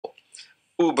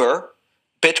Uber,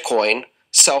 Bitcoin,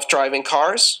 self-driving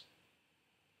cars.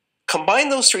 Combine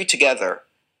those three together,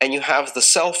 and you have the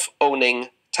self-owning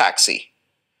taxi.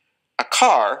 A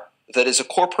car that is a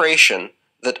corporation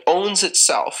that owns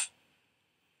itself,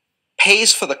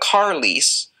 pays for the car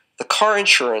lease, the car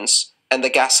insurance, and the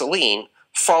gasoline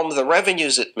from the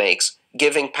revenues it makes,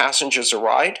 giving passengers a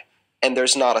ride, and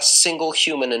there's not a single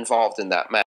human involved in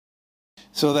that matter.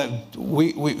 So that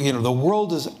the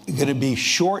world is going to be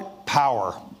short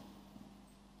power.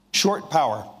 Short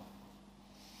power.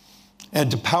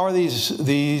 And to power these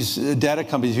data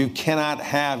companies, you cannot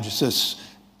have just this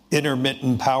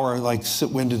intermittent power like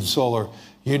wind and solar.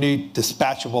 You need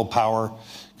dispatchable power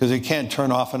because you can't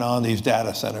turn off and on these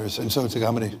data centers. And so it's a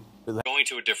combination. We're going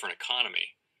to a different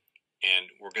economy, and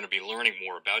we're going to be learning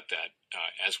more about that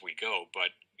as we go. But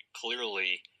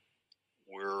clearly,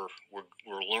 we're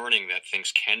learning that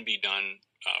things can be done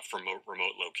from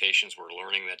remote locations. We're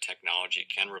learning that technology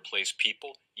can replace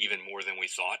people even more than we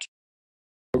thought.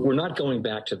 We're not going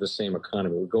back to the same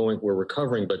economy. We're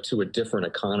recovering, but to a different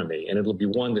economy, and it'll be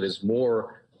one that is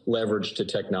more leveraged to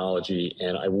technology.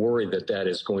 And I worry that that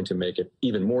is going to make it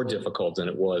even more difficult than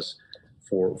it was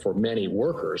for many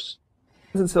workers.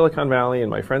 In Silicon Valley, and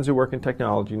my friends who work in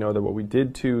technology know that what we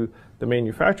did to the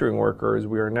manufacturing workers,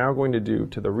 we are now going to do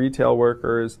to the retail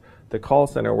workers, the call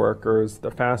center workers,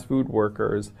 the fast food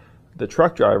workers, the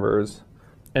truck drivers,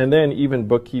 and then even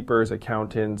bookkeepers,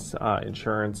 accountants,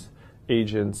 insurance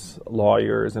agents,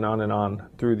 lawyers, and on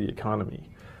through the economy.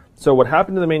 So what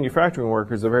happened to the manufacturing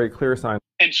workers is a very clear sign.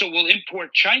 And so we'll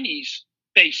import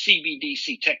Chinese-based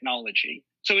CBDC technology.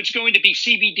 So it's going to be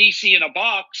CBDC in a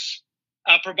box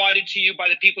provided to you by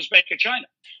the People's Bank of China.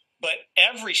 But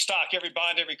every stock, every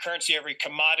bond, every currency, every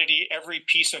commodity, every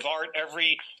piece of art,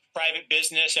 every private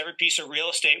business, every piece of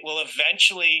real estate will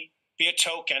eventually be a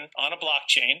token on a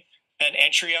blockchain, an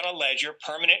entry on a ledger,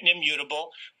 permanent and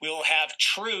immutable. We will have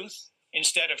truth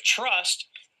instead of trust,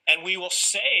 and we will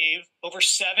save over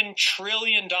 $7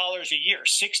 trillion a year.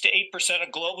 6 to 8%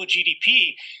 of global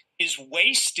GDP is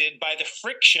wasted by the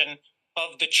friction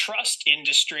of the trust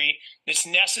industry that's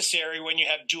necessary when you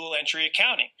have dual entry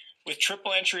accounting. With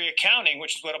triple entry accounting,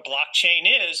 which is what a blockchain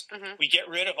is, we get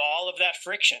rid of all of that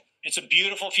friction. It's a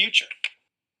beautiful future.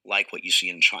 Like what you see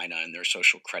in China and their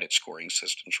social credit scoring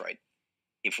systems, right?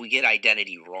 If we get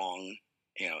identity wrong,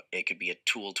 it could be a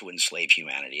tool to enslave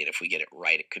humanity. And if we get it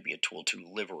right, it could be a tool to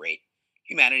liberate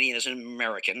humanity. And as an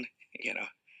American,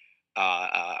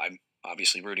 I'm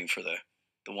obviously rooting for the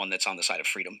one that's on the side of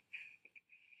freedom.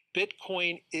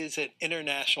 Bitcoin is an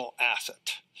international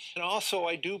asset. And also,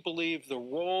 I do believe the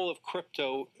role of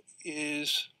crypto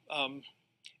is,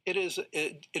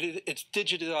 it's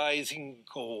digitizing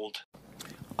gold.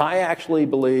 I actually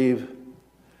believe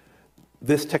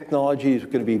this technology is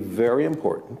going to be very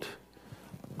important.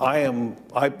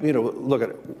 Look at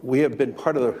it. We have been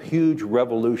part of a huge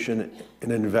revolution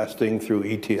in investing through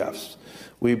ETFs.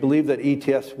 We believe that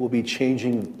ETFs will be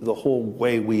changing the whole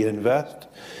way we invest.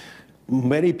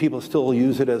 Many people still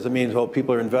use it as a means,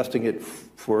 people are investing it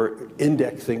for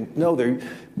indexing. No,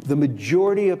 the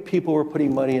majority of people who are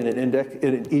putting money in in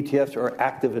ETFs are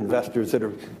active investors that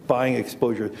are buying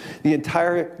exposure. The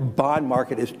entire bond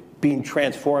market is being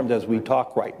transformed as we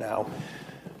talk right now.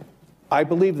 I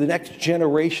believe the next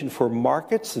generation for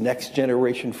markets, the next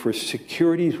generation for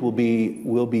securities will be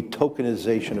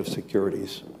tokenization of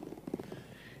securities.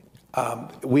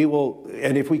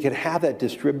 And if we can have that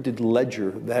distributed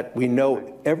ledger that we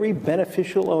know every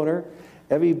beneficial owner,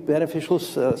 every beneficial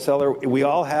seller, we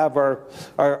all have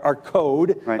our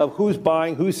code of who's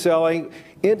buying, who's selling,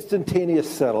 instantaneous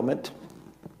settlement.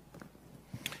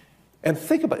 And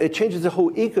think about it, it changes the whole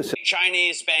ecosystem.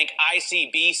 Chinese bank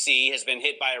ICBC has been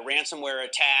hit by a ransomware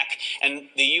attack, and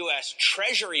the U.S.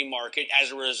 Treasury market,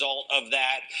 as a result of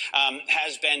that,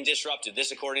 has been disrupted.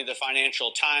 This, according to the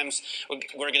Financial Times.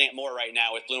 We're getting it more right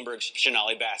now with Bloomberg's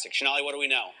Sonali Basak. Sonali, what do we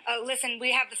know? Listen,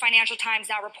 we have the Financial Times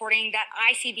now reporting that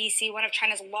ICBC, one of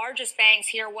China's largest banks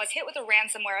here, was hit with a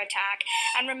ransomware attack.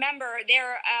 And remember,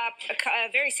 they're a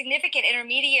very significant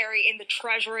intermediary in the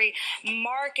Treasury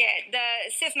market. The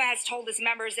SIFMA has told its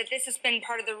members that this has been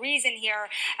part of the reason here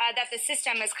that the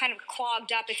system is kind of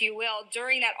clogged up, if you will,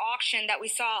 during that auction that we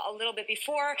saw a little bit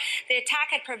before. The attack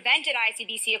had prevented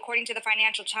ICBC, according to the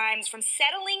Financial Times, from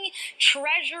settling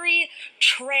Treasury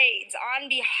trades on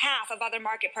behalf of other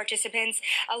market participants.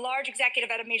 A large executive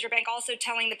at a major bank also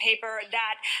telling the paper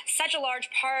that such a large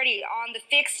party on the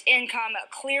fixed income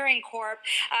clearing corp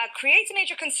creates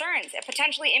major concerns,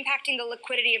 potentially impacting the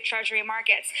liquidity of Treasury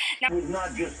markets. Now, it was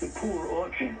not just a poor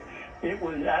auction. It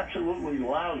was absolutely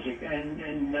lousy,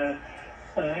 and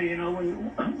You know,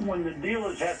 when the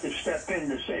dealers have to step in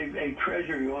to save a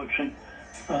treasury auction,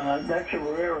 that's a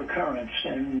rare occurrence.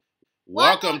 And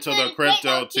welcome to the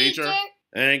Crypto Teacher.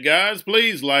 And guys,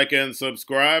 please like and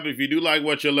subscribe if you do like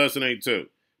what you're listening to.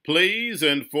 Please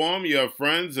inform your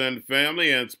friends and family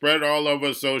and spread it all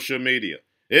over social media.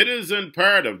 It is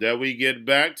imperative that we get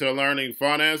back to learning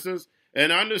finances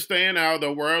and understand how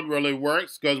the world really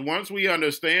works, because once we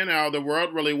understand how the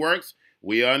world really works,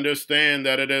 we understand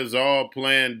that it is all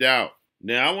planned out.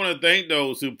 Now, I want to thank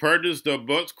those who purchased the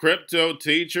books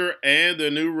Cryptoteacher and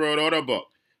the New World Order book.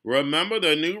 Remember,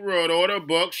 the New World Order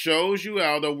book shows you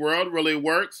how the world really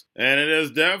works, and it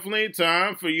is definitely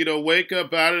time for you to wake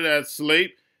up out of that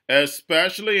sleep,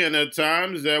 especially in the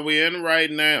times that we're in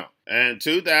right now. And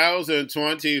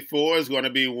 2024 is going to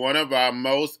be one of our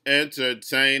most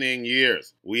entertaining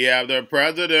years. We have the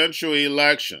presidential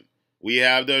election. We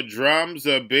have the drums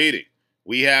are beating.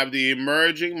 We have the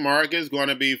emerging markets going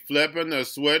to be flipping the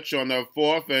switch on the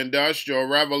fourth industrial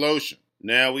revolution.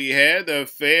 Now, we had the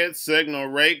Fed signal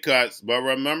rate cuts, but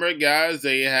remember, guys,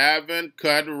 they haven't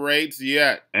cut rates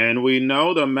yet. And we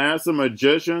know the master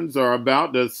magicians are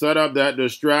about to set up that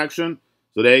distraction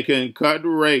so they can cut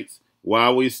rates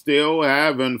while we still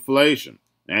have inflation.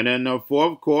 And in the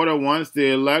fourth quarter, once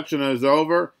the election is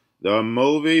over, the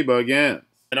movie begins.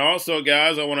 And also,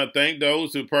 guys, I want to thank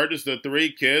those who purchased the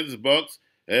 3 Kids books.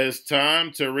 It's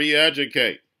time to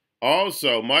re-educate.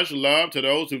 Also, much love to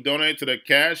those who donate to the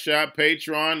Cash App,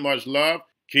 Patreon. Much love.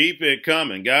 Keep it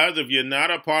coming. Guys, if you're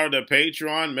not a part of the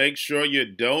Patreon, make sure you're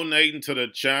donating to the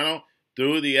channel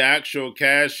through the actual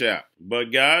Cash App.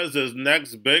 But guys, this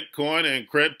next Bitcoin and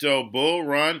crypto bull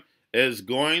run is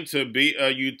going to be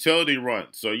a utility run.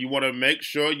 So you want to make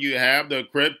sure you have the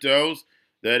cryptos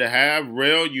that have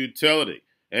real utility.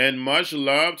 And much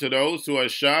love to those who are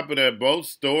shopping at both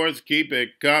stores. Keep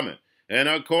it coming. And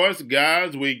of course,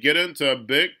 guys, we get into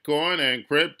Bitcoin and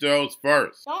cryptos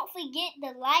first. Don't forget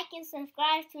to like and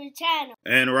subscribe to the channel.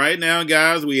 And right now,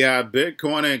 guys, we have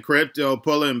Bitcoin and crypto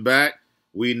pulling back.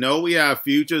 We know we have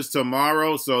futures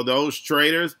tomorrow, so those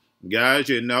traders, guys,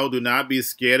 you know, do not be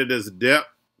scared of this dip.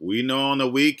 We know on the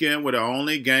weekend we're the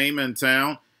only game in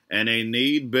town, and they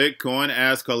need Bitcoin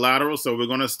as collateral, so we're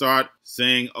going to start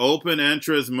seeing open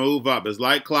interest move up. It's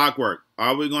like clockwork.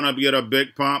 Are we going to get a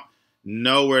big pump?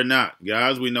 No, we're not.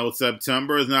 Guys, we know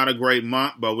September is not a great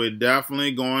month, but we're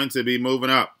definitely going to be moving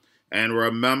up. And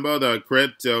remember, the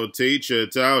Crypto Teacher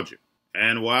told you.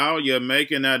 And while you're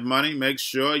making that money, make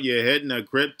sure you're hitting the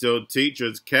Crypto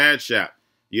Teacher's Cash App.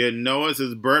 You know it's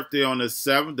his birthday on the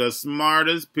 7th. The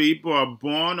smartest people are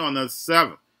born on the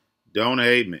 7th. Don't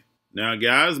hate me. Now,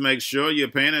 guys, make sure you're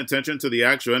paying attention to the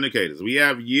actual indicators. We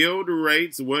have yield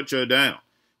rates, which are down.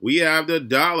 We have the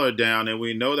dollar down, and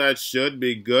we know that should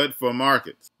be good for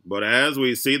markets. But as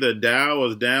we see, the Dow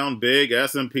is down big,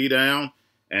 S&P down,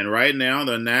 and right now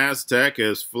the NASDAQ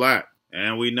is flat.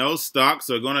 And we know stocks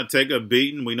are going to take a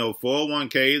beating. We know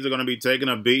 401ks are going to be taking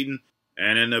a beating.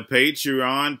 And in the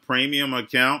Patreon premium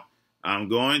account, I'm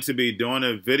going to be doing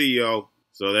a video,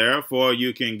 so therefore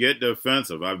you can get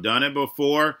defensive. I've done it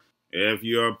before. If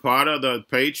you're part of the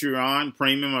Patreon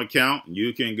premium account,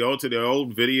 you can go to the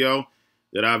old video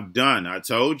that I've done. I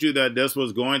told you that this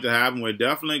was going to happen. We're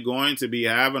definitely going to be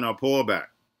having a pullback.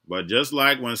 But just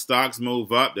like when stocks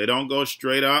move up, they don't go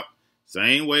straight up.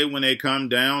 Same way when they come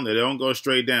down, they don't go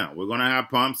straight down. We're going to have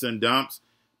pumps and dumps,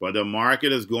 but the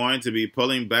market is going to be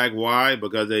pulling back. Why?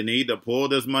 Because they need to pull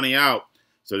this money out,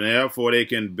 so therefore they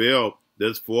can build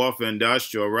this fourth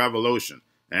industrial revolution.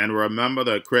 And remember,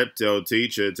 the Crypto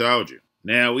Teacher told you.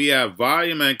 Now, we have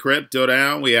volume and crypto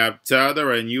down. We have Tether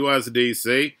and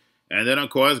USDC. And then, of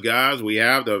course, guys, we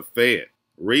have the Fed.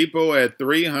 Repo at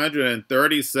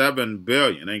 $337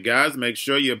 billion. And, guys, make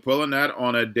sure you're pulling that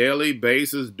on a daily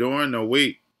basis during the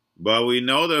week. But we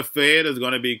know the Fed is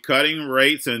going to be cutting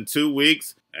rates in 2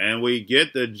 weeks. And we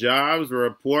get the jobs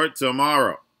report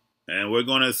tomorrow. And we're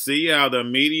going to see how the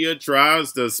media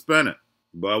tries to spin it.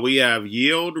 But we have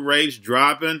yield rates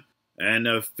dropping. And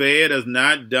the Fed has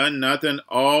not done nothing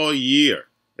all year.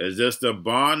 It's just the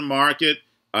bond market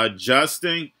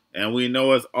adjusting. And we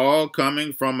know it's all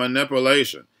coming from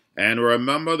manipulation. And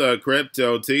remember, the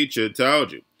Crypto Teacher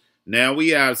told you. Now we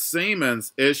have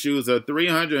Siemens issues a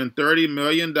 $330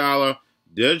 million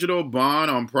digital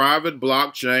bond on private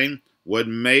blockchain with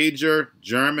major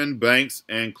German banks,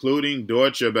 including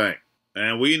Deutsche Bank.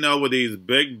 And we know with these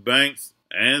big banks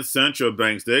and central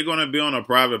banks, they're going to be on a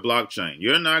private blockchain.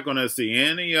 You're not going to see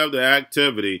any of the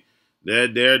activity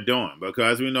that they're doing,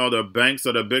 because we know the banks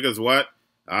are the biggest what?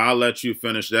 I'll let you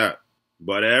finish that.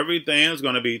 But everything is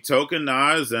going to be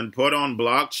tokenized and put on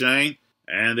blockchain.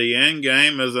 And the end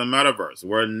game is a metaverse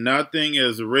where nothing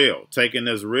is real, taking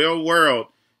this real world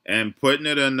and putting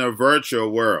it in the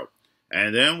virtual world.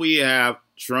 And then we have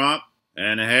Trump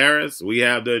and Harris. We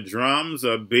have the drums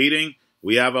are beating.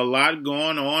 We have a lot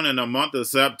going on in the month of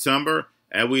September,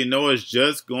 and we know it's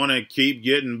just going to keep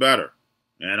getting better.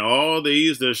 And all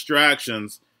these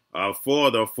distractions are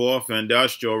for the fourth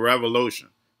industrial revolution,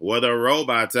 where the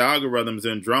robots, algorithms,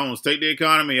 and drones take the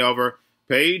economy over,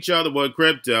 pay each other with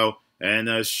crypto, and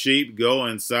the sheep go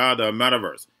inside the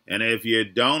metaverse. And if you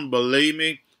don't believe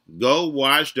me, go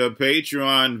watch the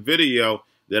Patreon video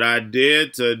that I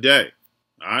did today.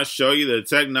 I'll show you the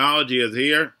technology is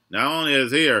here. Not only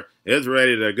is here, it's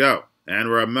ready to go. And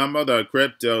remember, the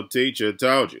crypto teacher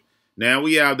told you. Now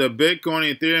we have the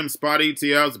Bitcoin, Ethereum, spot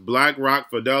ETFs, BlackRock,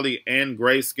 Fidelity, and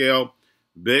Grayscale.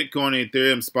 Bitcoin,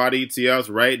 Ethereum, spot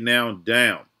ETFs right now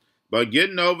down. But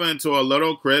getting over into a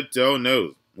little crypto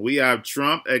news. We have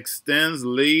Trump extends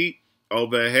lead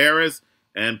over Harris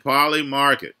and Poly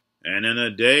Market. And in the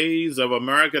days of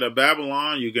America to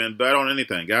Babylon, you can bet on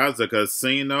anything. Guys, the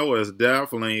casino is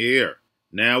definitely here.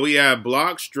 Now we have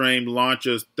Blockstream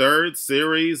launches third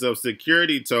series of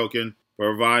security token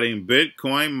providing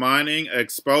Bitcoin mining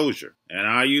exposure. And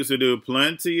I used to do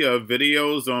plenty of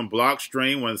videos on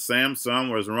Blockstream when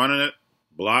Samsung was running it.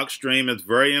 Blockstream is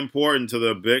very important to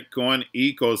the Bitcoin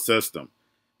ecosystem.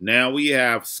 Now we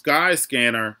have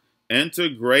Skyscanner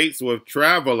integrates with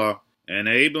Traveler,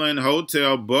 enabling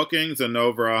hotel bookings in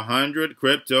over 100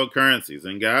 cryptocurrencies.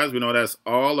 And guys, we know that's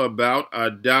all about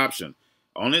adoption.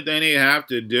 Only thing they have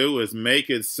to do is make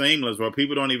it seamless where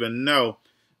people don't even know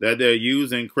that they're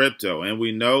using crypto. And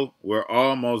we know we're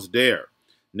almost there.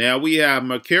 Now we have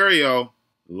Mercurial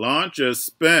launches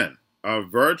Spin, a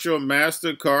virtual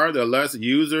Mastercard that lets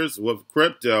users with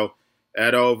crypto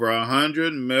at over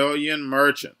 100 million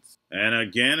merchants. And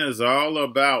again, it's all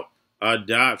about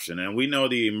adoption. And we know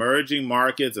the emerging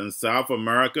markets in South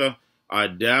America are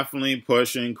definitely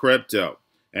pushing crypto.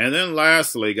 And then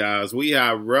lastly, guys, we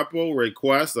have Ripple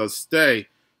requests a stay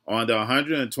on the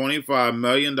 $125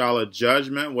 million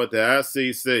judgment with the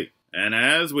SEC. And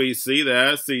as we see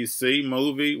the SEC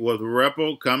movie with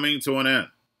Ripple coming to an end,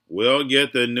 we'll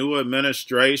get the new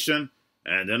administration,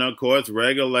 and then, of course,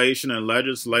 regulation and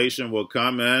legislation will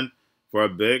come in for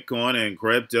Bitcoin and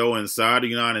crypto inside the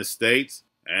United States.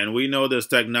 And we know this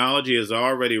technology is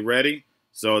already ready,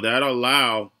 so that'll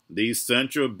allow these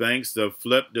central banks to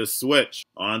flip the switch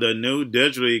on the new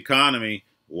digital economy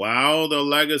while the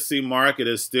legacy market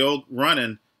is still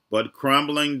running but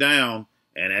crumbling down.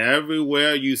 And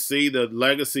everywhere you see the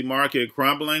legacy market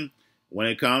crumbling, when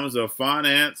it comes to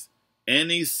finance,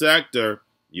 any sector,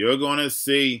 you're going to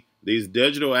see these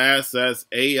digital assets,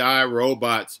 AI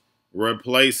robots,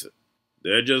 replace it.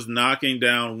 They're just knocking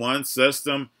down one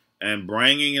system and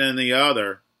bringing in the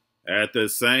other at the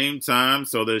same time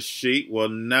so the sheep will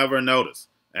never notice.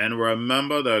 And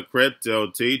remember, the crypto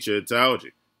teacher told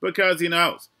you, because he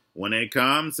knows when it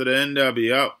comes to the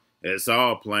NWO, it's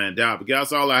all planned out. But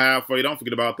that's all I have for you. Don't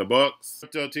forget about the books,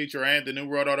 Crypto Teacher and the New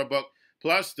World Order book,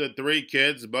 plus the 3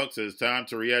 kids books. It's time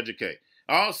to re-educate.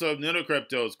 Also, new to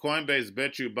cryptos, Coinbase,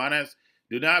 Bitrue, Binance.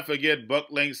 Do not forget book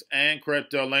links and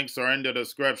crypto links are in the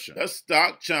description. The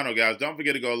stock channel, guys. Don't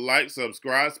forget to go like,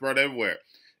 subscribe, spread everywhere.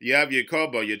 You have your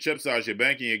Kobo, your chip stocks, your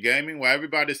banking, your gaming. While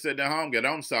everybody's sitting at home, get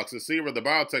on stocks, the Seaver, the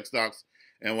biotech stocks.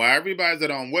 And while everybody's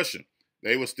at home wishing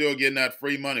they were still getting that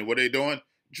free money, what are they doing?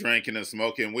 Drinking and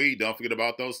smoking weed. Don't forget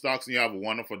about those stocks, and you have a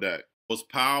wonderful day. The most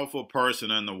powerful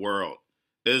person in the world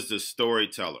is the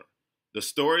storyteller. The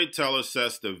storyteller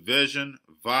sets the vision,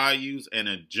 values, and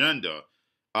agenda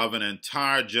of an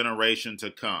entire generation to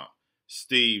come.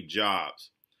 Steve Jobs.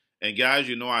 And guys,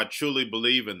 you know I truly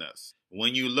believe in this.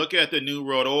 When you look at the New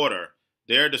World Order,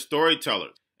 they're the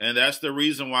storytellers. And that's the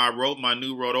reason why I wrote my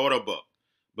New World Order book.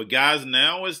 But guys,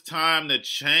 now it's time to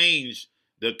change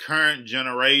the current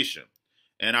generation.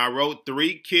 And I wrote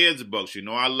 3 kids books. You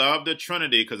know I love the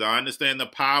Trinity because I understand the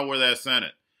power that's in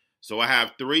it. So I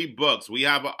have 3 books. We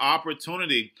have an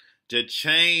opportunity to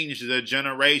change the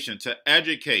generation, to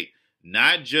educate,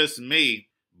 not just me,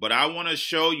 but I want to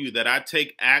show you that I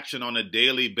take action on a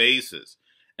daily basis.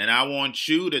 And I want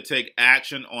you to take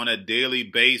action on a daily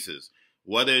basis.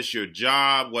 Whether it's your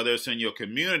job, whether it's in your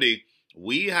community,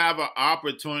 we have an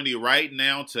opportunity right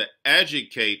now to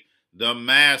educate the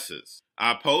masses.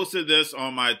 I posted this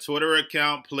on my Twitter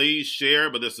account. Please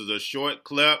share, but this is a short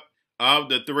clip of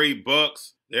the 3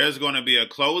 books. There's going to be a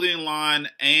clothing line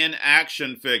and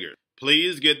action figures.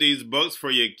 Please get these books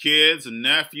for your kids,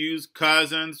 nephews,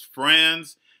 cousins,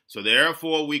 friends, so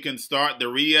therefore we can start the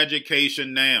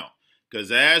re-education now.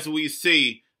 Because as we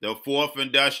see the 4th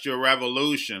Industrial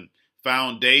Revolution,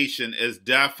 foundation is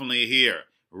definitely here.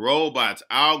 Robots,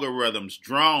 algorithms,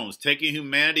 drones, taking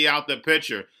humanity out the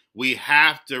picture. We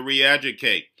have to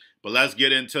re-educate. But let's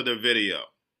get into the video.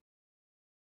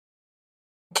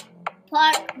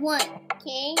 Part 1.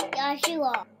 King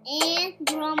Joshua and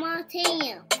Grandma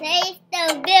Tam save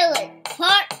the village.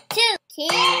 Part 2. King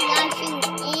Joshua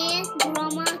and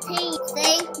Grandma Tam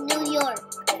save New York.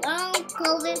 From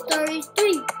COVID Stories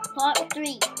 3. Part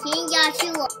 3. King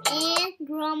Joshua and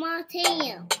Grandma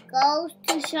Tam goes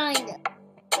to China.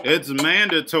 It's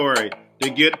mandatory to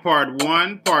get part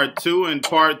 1, part 2, and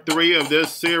part 3 of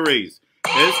this series.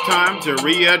 It's time to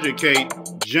re-educate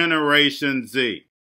Generation Z.